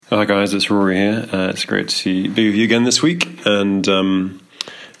Hi guys, it's Rory here. It's great to be with you again this week. And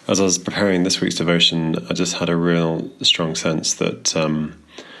as I was preparing this week's devotion, I just had a real strong sense that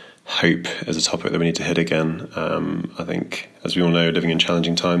hope is a topic that we need to hit again. I think, as we all know, living in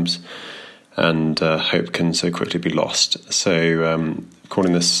challenging times, and hope can so quickly be lost. So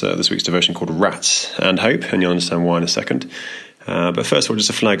calling this week's devotion called Rats and Hope, and you'll understand why in a second. But first of all, just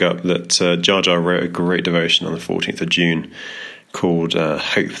to flag up that Jar Jar wrote a great devotion on the 14th of June called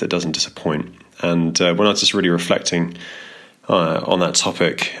Hope That Doesn't Disappoint. And when I was just really reflecting on that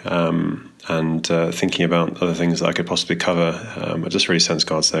topic and thinking about other things that I could possibly cover, I just really sensed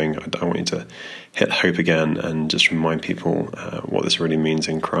God saying, I want you to hit hope again and just remind people what this really means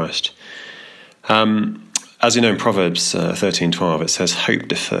in Christ. As you know, in Proverbs 13:12, it says, "Hope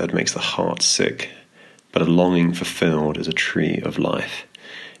deferred makes the heart sick, but a longing fulfilled is a tree of life."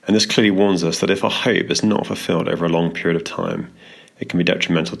 And this clearly warns us that if our hope is not fulfilled over a long period of time, it can be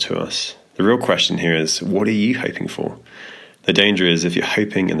detrimental to us. The real question here is, what are you hoping for? The danger is if you're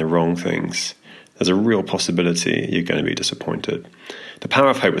hoping in the wrong things, there's a real possibility you're going to be disappointed. The power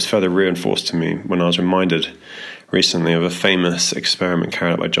of hope was further reinforced to me when I was reminded recently of a famous experiment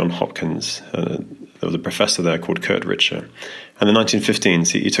carried out by Johns Hopkins. There was a professor there called Kurt Richter. And in the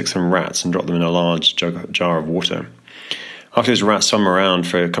 1915s, he took some rats and dropped them in a large jar of water. After his rats swam around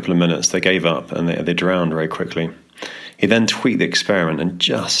for a couple of minutes, they gave up and they drowned very quickly. He then tweaked the experiment, and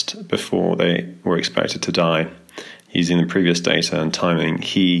just before they were expected to die, using the previous data and timing,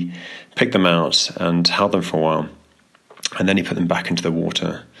 he picked them out and held them for a while, and then he put them back into the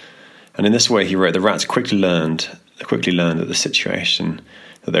water. And in this way, he wrote, the rats quickly learned that the situation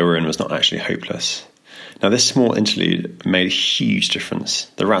that they were in was not actually hopeless. Now, this small interlude made a huge difference.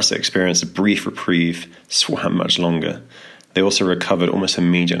 The rats that experienced a brief reprieve swam much longer. They also recovered almost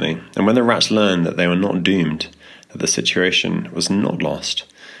immediately. And when the rats learned that they were not doomed, that the situation was not lost,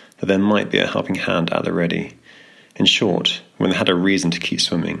 that there might be a helping hand at the ready, in short, when they had a reason to keep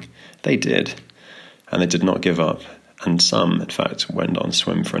swimming, they did. And they did not give up. And some, in fact, went on to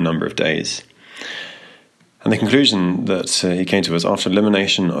swim for a number of days. And the conclusion that he came to was, after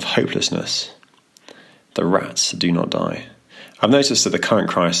elimination of hopelessness, the rats do not die. I've noticed that the current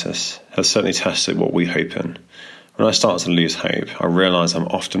crisis has certainly tested what we hope in. When I start to lose hope, I realise I'm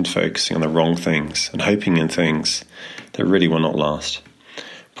often focusing on the wrong things and hoping in things that really will not last.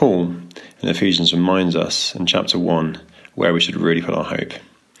 Paul, in Ephesians, reminds us in chapter 1 where we should really put our hope.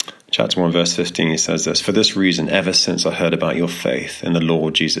 Chapter 1, verse 15, he says this, "For this reason, ever since I heard about your faith in the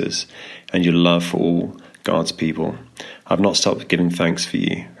Lord Jesus and your love for all God's people, I've not stopped giving thanks for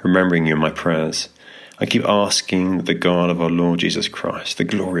you, remembering you in my prayers. I keep asking that the God of our Lord Jesus Christ, the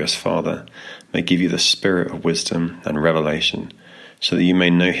glorious Father, may give you the spirit of wisdom and revelation, so that you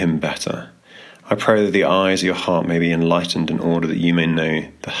may know him better. I pray that the eyes of your heart may be enlightened in order that you may know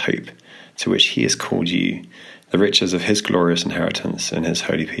the hope to which he has called you, the riches of his glorious inheritance in his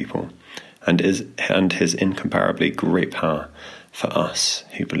holy people, and his incomparably great power for us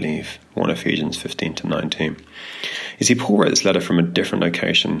who believe." 1 Ephesians 15-19. You see, Paul wrote this letter from a different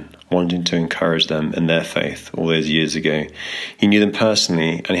location, wanting to encourage them in their faith all those years ago. He knew them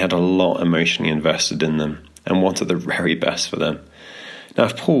personally, and he had a lot emotionally invested in them and wanted the very best for them. Now,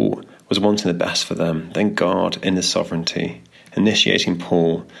 if Paul was wanting the best for them, then God, in his sovereignty, initiating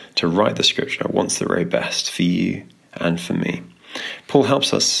Paul to write the scripture, wants the very best for you and for me. Paul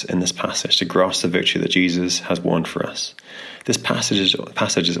helps us in this passage to grasp the victory that Jesus has won for us. This passage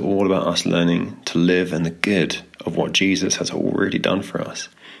is all about us learning to live in the good of what Jesus has already done for us.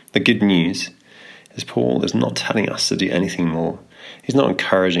 The good news is Paul is not telling us to do anything more. He's not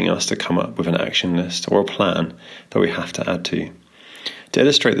encouraging us to come up with an action list or a plan that we have to add to. To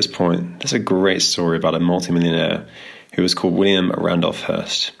illustrate this point, there's a great story about a multimillionaire who was called William Randolph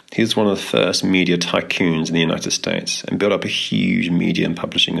Hearst. He was one of the first media tycoons in the United States and built up a huge media and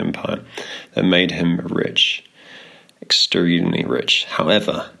publishing empire that made him rich, extremely rich.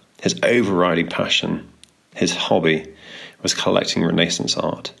 However, his overriding passion, his hobby, was collecting Renaissance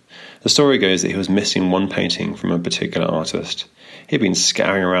art. The story goes that he was missing one painting from a particular artist. He'd been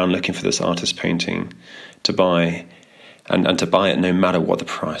scouring around looking for this artist's painting to buy, and to buy it no matter what the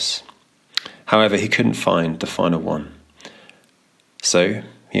price. However, he couldn't find the final one. So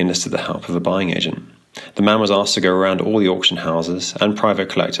he enlisted the help of a buying agent. The man was asked to go around all the auction houses and private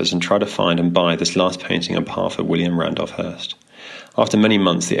collectors and try to find and buy this last painting on behalf of William Randolph Hearst. After many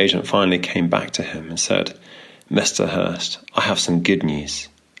months, the agent finally came back to him and said, "Mr. Hearst, I have some good news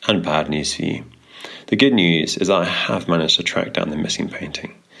and bad news for you. The good news is that I have managed to track down the missing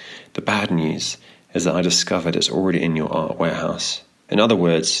painting. The bad news is that I discovered it's already in your art warehouse. In other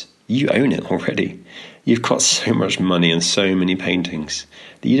words, you own it already. You've got so much money and so many paintings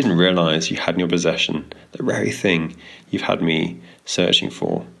that you didn't realize you had in your possession, the very thing you've had me searching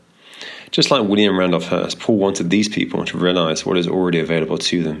for. Just like William Randolph Hearst, Paul wanted these people to realize what is already available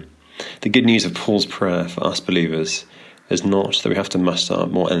to them. The good news of Paul's prayer for us believers is not that we have to muster up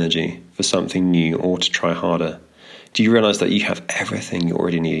more energy for something new or to try harder. Do you realize that you have everything you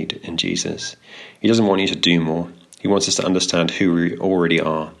already need in Jesus? He doesn't want you to do more. He wants us to understand who we already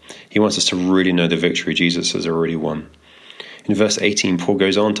are. He wants us to really know the victory Jesus has already won. In verse 18, Paul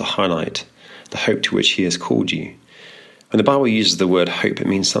goes on to highlight the hope to which he has called you. When the Bible uses the word hope, it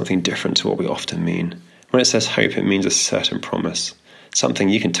means something different to what we often mean. When it says hope, it means a certain promise, something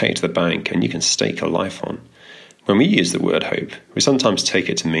you can take to the bank and you can stake your life on. When we use the word hope, we sometimes take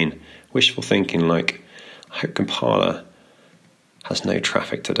it to mean wishful thinking like, I hope Kampala has no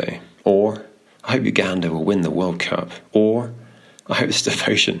traffic today, or I hope Uganda will win the World Cup, or I hope this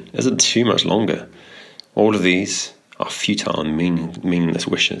devotion isn't too much longer. All of these are futile and meaningless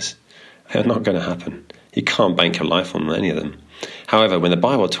wishes. They're not going to happen. You can't bank your life on any of them. However, when the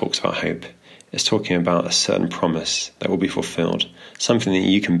Bible talks about hope, it's talking about a certain promise that will be fulfilled, something that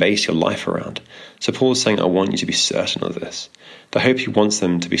you can base your life around. So Paul's saying, I want you to be certain of this. The hope he wants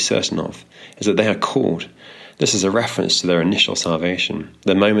them to be certain of is that they are called. This is a reference to their initial salvation,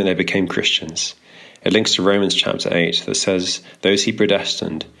 the moment they became Christians. It links to Romans chapter 8 that says, those he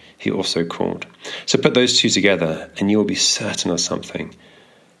predestined, he also called. So put those two together and you will be certain of something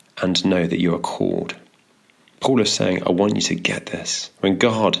and know that you are called. Paul is saying, I want you to get this. When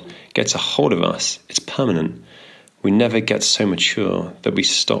God gets a hold of us, it's permanent. We never get so mature that we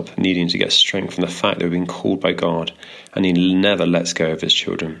stop needing to get strength from the fact that we've been called by God, and he never lets go of his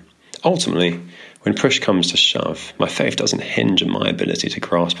children. Ultimately, when push comes to shove, my faith doesn't hinge on my ability to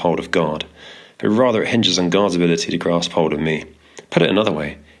grasp hold of God, but rather it hinges on God's ability to grasp hold of me. Put it another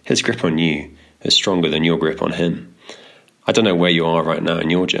way, his grip on you is stronger than your grip on him. I don't know where you are right now in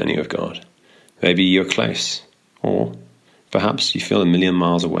your journey with God. Maybe you're close, or perhaps you feel a million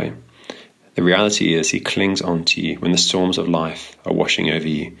miles away. The reality is he clings on to you when the storms of life are washing over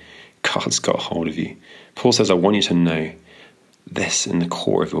you. God's got hold of you. Paul says, I want you to know this in the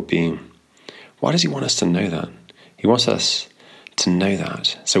core of your being. Why does he want us to know that? He wants us to know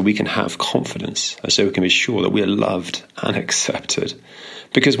that so we can have confidence, and so we can be sure that we are loved and accepted.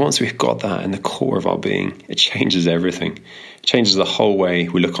 Because once we've got that in the core of our being, it changes everything. It changes the whole way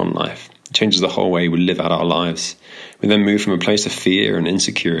we look on life. It changes the whole way we live out our lives. We then move from a place of fear and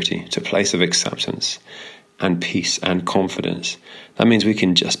insecurity to a place of acceptance and peace and confidence. That means we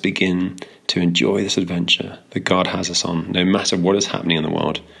can just begin to enjoy this adventure that God has us on, no matter what is happening in the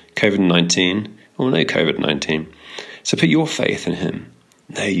world, COVID-19 or no COVID-19. So put your faith in him.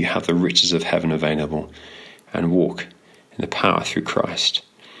 Know you have the riches of heaven available and walk in the power through Christ.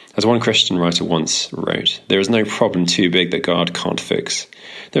 As one Christian writer once wrote, there is no problem too big that God can't fix.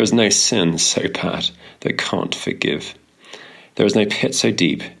 There is no sin so bad that can't forgive. There is no pit so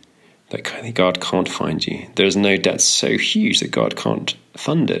deep that God can't find you. There is no debt so huge that God can't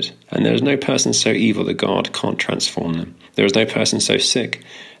fund it. And there is no person so evil that God can't transform them. There is no person so sick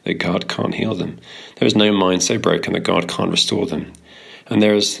that God can't heal them. There is no mind so broken that God can't restore them. And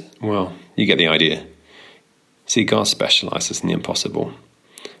there is, well, you get the idea. See, God specializes in the impossible.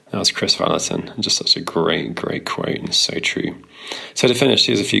 That was Chris Valentin, and just such a great quote, and so true. So to finish,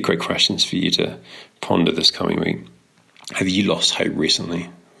 here's a few quick questions for you to ponder this coming week. Have you lost hope recently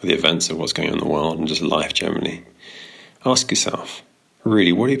with the events of what's going on in the world and just life generally? Ask yourself,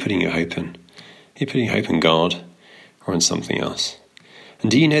 really, what are you putting your hope in? Are you putting your hope in God or in something else?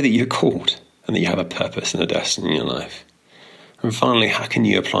 And do you know that you're called and that you have a purpose and a destiny in your life? And finally, how can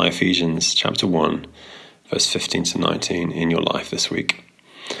you apply Ephesians chapter 1, verse 15 to 19 in your life this week?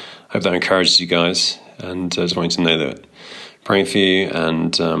 I hope that encourages you guys, and I just want you to know that praying for you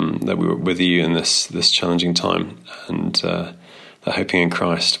and that we were with you in this challenging time, and that hoping in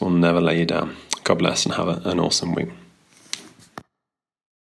Christ will never let you down. God bless and have an awesome week.